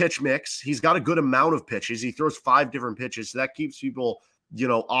really good pitch mix. He's got a good amount of pitches. He throws 5 different pitches, so that keeps people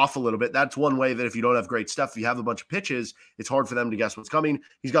off a little bit. That's one way that if you don't have great stuff, if you have a bunch of pitches, it's hard for them to guess what's coming.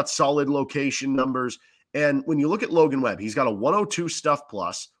 He's got solid location numbers. And when you look at Logan Webb, he's got a 102 stuff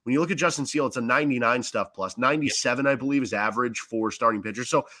plus. When you look at Justin Steele, it's a 99 stuff plus. 97, I believe, is average for starting pitchers.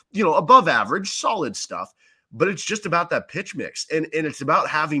 So, above average, solid stuff. But it's just about that pitch mix. And it's about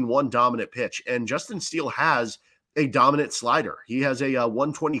having one dominant pitch. And Justin Steele has a dominant slider. He has a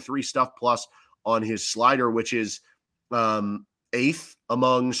 123 stuff plus on his slider, which is 8th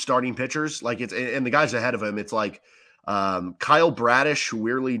among starting pitchers. Like and the guys ahead of him, it's like Kyle Bradish, who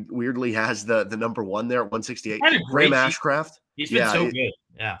weirdly has the number 1 there at 168. Graham Ashcraft. He's been so good.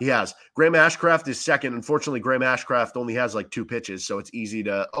 Yeah. He has. Graham Ashcraft is second. Unfortunately, Graham Ashcraft only has like 2 pitches, so it's easy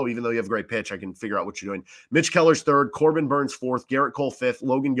to, even though you have a great pitch, I can figure out what you're doing. Mitch Keller's 3rd, Corbin Burns 4th, Garrett Cole 5th,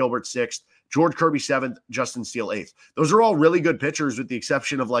 Logan Gilbert 6th, George Kirby 7th, Justin Steele 8th. Those are all really good pitchers with the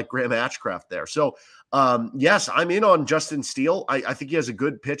exception of like Graham Ashcraft there. So yes, I'm in on Justin Steele. I think he has a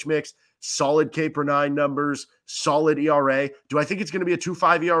good pitch mix, solid K/9 numbers, solid ERA. Do I think it's going to be a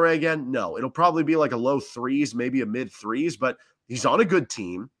 2.5 ERA again? No, it'll probably be like a low 3s, maybe a mid 3s, but he's on a good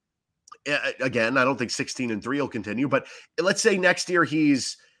team. Again, I don't think 16-3 will continue, but let's say next year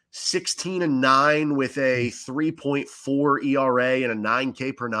he's 16-9 with a 3.4 ERA and a 9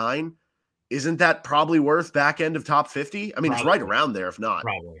 K/9. Isn't that probably worth back end of top 50? I mean, it's right around there, if not.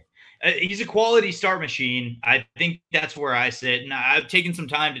 Probably. He's a quality start machine. I think that's where I sit. And I've taken some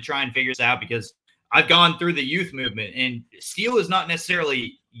time to try and figure this out because I've gone through the youth movement. And Steele is not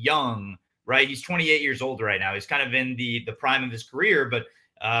necessarily young, right? He's 28 years old right now. He's kind of in the prime of his career. But,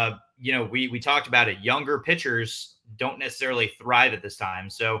 we talked about it. Younger pitchers don't necessarily thrive at this time.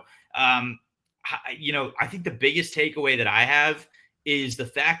 So, I think the biggest takeaway that I have is the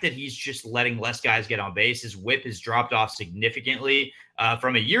fact that he's just letting less guys get on base. His whip has dropped off significantly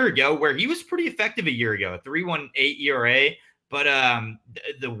from a year ago, where he was pretty effective a year ago, a 3.18 ERA, but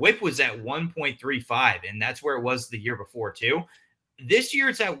the whip was at 1.35, and that's where it was the year before too. This year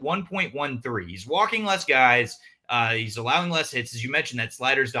it's at 1.13. He's walking less guys. He's allowing less hits. As you mentioned, that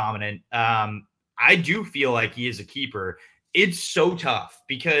slider's dominant. I do feel like he is a keeper. It's so tough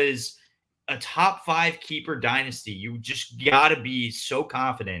because a top 5 keeper dynasty, you just got to be so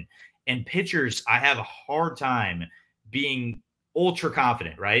confident. And pitchers, I have a hard time being ultra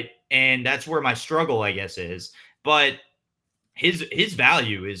confident, right? And that's where my struggle, I guess, is. But his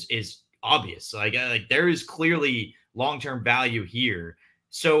value is obvious. Like there is clearly long-term value here.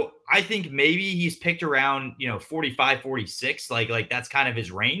 So I think maybe he's picked around, 45, 46. Like that's kind of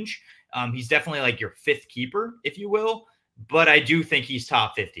his range. He's definitely like your 5th keeper, if you will. But I do think he's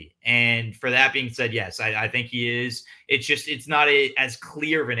top 50. And for that being said, yes, I think he is. It's not as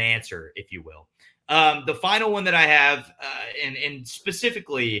clear of an answer, if you will. The final one that I have, and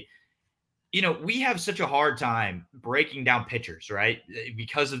specifically, we have such a hard time breaking down pitchers, right?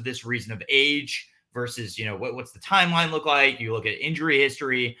 Because of this reason of age versus, what's the timeline look like? You look at injury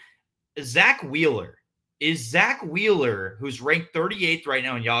history. Zach Wheeler. Is Zach Wheeler, who's ranked 38th right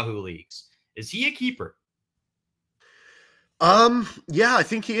now in Yahoo leagues, is he a keeper? Yeah, I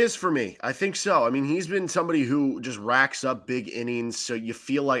think he is for me. I think so. I mean, he's been somebody who just racks up big innings. So you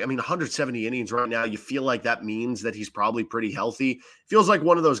feel like, 170 innings right now, you feel like that means that he's probably pretty healthy. Feels like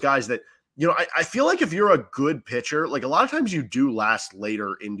one of those guys that, I feel like if you're a good pitcher, like a lot of times you do last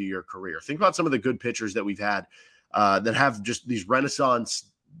later into your career. Think about some of the good pitchers that we've had, that have just these renaissance,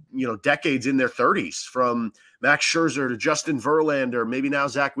 decades in their 30s, from Max Scherzer to Justin Verlander, maybe now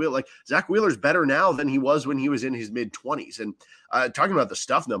Zach Wheeler. Like Zach Wheeler's better now than he was when he was in his mid-20s. And talking about the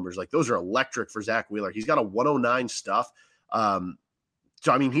stuff numbers, like those are electric for Zach Wheeler. He's got a 109 stuff.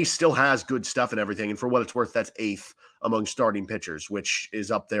 So, he still has good stuff and everything. And for what it's worth, that's 8th among starting pitchers, which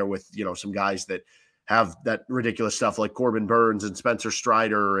is up there with, some guys that have that ridiculous stuff like Corbin Burns and Spencer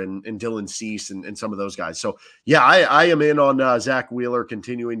Strider and Dylan Cease and some of those guys. So, yeah, I am in on Zach Wheeler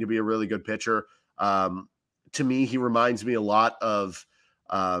continuing to be a really good pitcher. To me, he reminds me a lot of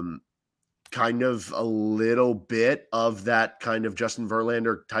kind of a little bit of that kind of Justin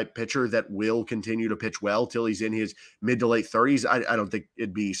Verlander type pitcher that will continue to pitch well till he's in his mid to late 30s. I don't think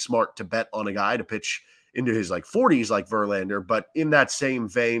it'd be smart to bet on a guy to pitch into his like 40s like Verlander, but in that same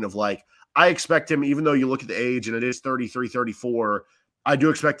vein of like, I expect him, even though you look at the age and it is 33, 34, I do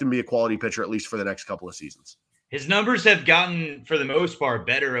expect him to be a quality pitcher, at least for the next couple of seasons. His numbers have gotten, for the most part,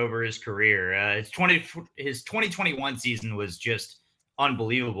 better over his career. His 2021 season was just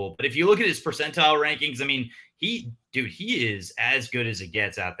unbelievable. But if you look at his percentile rankings, I mean, he is as good as it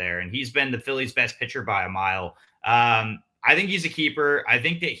gets out there. And he's been the Phillies' best pitcher by a mile. I think he's a keeper. I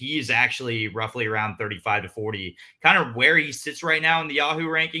think that he's actually roughly around 35 to 40. Kind of where he sits right now in the Yahoo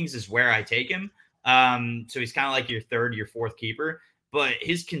rankings is where I take him. So he's kind of like your third, your fourth keeper. But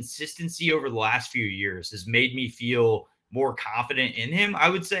his consistency over the last few years has made me feel more confident in him, I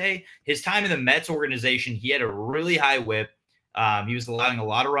would say. His time in the Mets organization, he had a really high whip. He was allowing a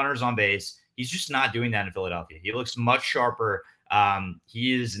lot of runners on base. He's just not doing that in Philadelphia. He looks much sharper.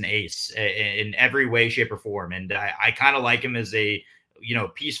 He is an ace in every way, shape, or form. And I kind of like him as a,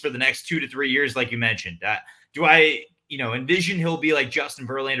 piece for the next 2 to 3 years, like you mentioned. Do I, envision he'll be like Justin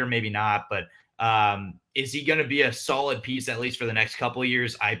Verlander? Maybe not, but is he going to be a solid piece, at least for the next couple of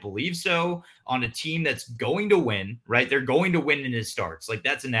years? I believe so, on a team that's going to win, right? They're going to win in his starts. Like,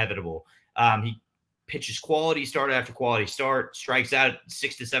 that's inevitable. He pitches quality start after quality start, strikes out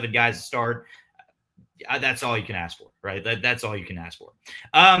 6 to 7 guys to start. That's all you can ask for, right? That's all you can ask for.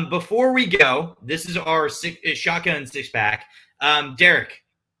 Before we go, this is our shotgun 6-pack. Derek,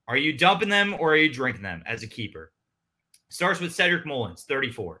 are you dumping them or are you drinking them as a keeper? Starts with Cedric Mullins,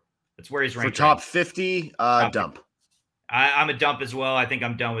 34. That's where he's ranked. For top 50, dump. I'm a dump as well. I think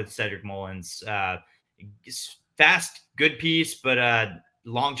I'm done with Cedric Mullins. Fast, good piece, but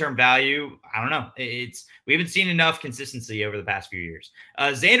long-term value, I don't know. We haven't seen enough consistency over the past few years.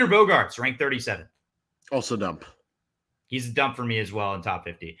 Xander Bogaerts, ranked 37. Also dump. He's a dump for me as well in top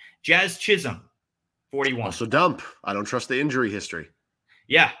 50. Jazz Chisholm, 41. Also dump. I don't trust the injury history.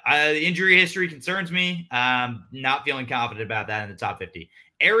 Yeah, the injury history concerns me. Not feeling confident about that in the top 50.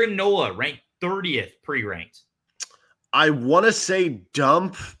 Aaron Nola, ranked 30th, pre-ranked. I want to say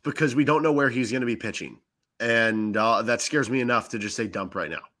dump because we don't know where he's going to be pitching. And that scares me enough to just say dump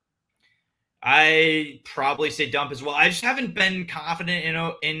right now. I probably say dump as well. I just haven't been confident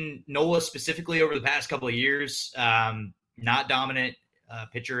in Nola specifically over the past couple of years. Not dominant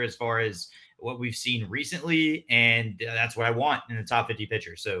pitcher as far as what we've seen recently, and that's what I want in the top 50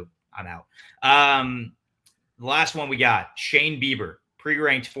 pitcher. So I'm out. The last one we got, Shane Bieber,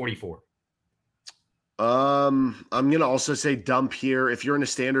 pre-ranked 44. I'm going to also say dump here. If you're in a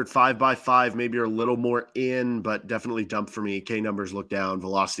standard 5x5, maybe you're a little more in, but definitely dump for me. K numbers look down,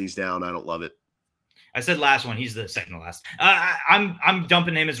 velocity's down. I don't love it. I said last one. He's the second to last. I'm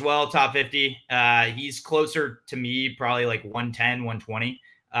dumping him as well, top 50. He's closer to me, probably like 110, 120.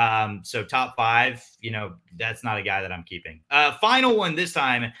 So top 5, that's not a guy that I'm keeping. Final one this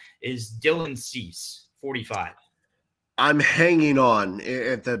time is Dylan Cease, 45. I'm hanging on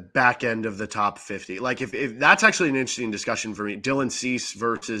at the back end of the top 50. Like if that's actually an interesting discussion for me, Dylan Cease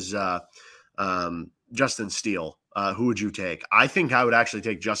versus Justin Steele. Who would you take? I think I would actually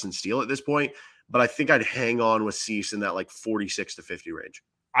take Justin Steele at this point, but I think I'd hang on with Cease in that like 46 to 50 range.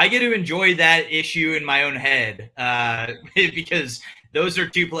 I get to enjoy that issue in my own head because those are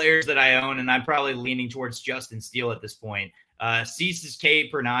two players that I own, and I'm probably leaning towards Justin Steele at this point. Cease's K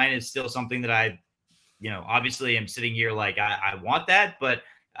per 9 is still something that I obviously I'm sitting here like I want that, but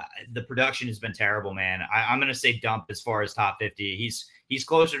the production has been terrible, man. I'm going to say dump as far as top 50. He's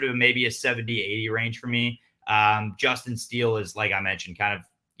closer to maybe a 70, 80 range for me. Justin Steele is, like I mentioned, kind of,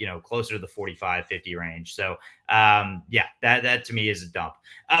 closer to the 45, 50 range. So, that to me is a dump.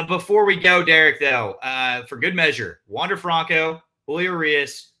 Before we go, Derek, though, for good measure, Wander Franco, Julio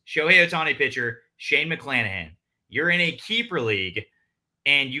Urias, Shohei Ohtani pitcher, Shane McClanahan. You're in a keeper league,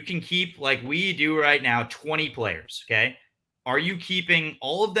 and you can keep, like we do right now, 20 players, okay? Are you keeping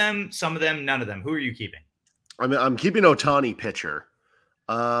all of them, some of them, none of them? Who are you keeping? I'm keeping Ohtani pitcher.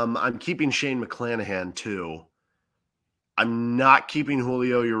 I'm keeping Shane McClanahan too. I'm not keeping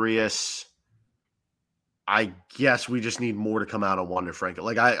Julio Urias. I guess we just need more to come out on Wander Franco.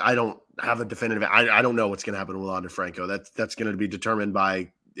 Like I don't have a definitive. I don't know what's going to happen with Wander Franco. That's going to be determined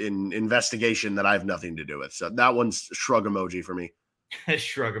by an investigation that I have nothing to do with. So that one's shrug emoji for me.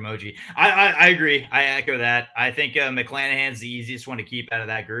 Shrug emoji. I agree. I echo that. I think McClanahan's the easiest one to keep out of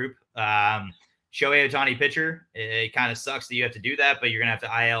that group. Shohei Ohtani pitcher. It kind of sucks that you have to do that, but you're gonna have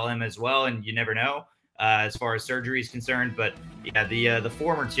to IL him as well, and you never know as far as surgery is concerned. But yeah, the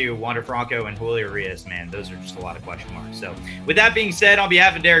former two, Wander Franco and Julio Urias, man, those are just a lot of question marks. So with that being said, on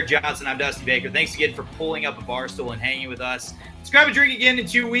behalf of Derek Johnson, I'm Dusty Baker. Thanks again for pulling up a bar stool and hanging with us. Let's grab a drink again in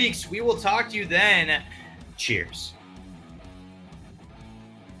 2 weeks. We will talk to you then. Cheers.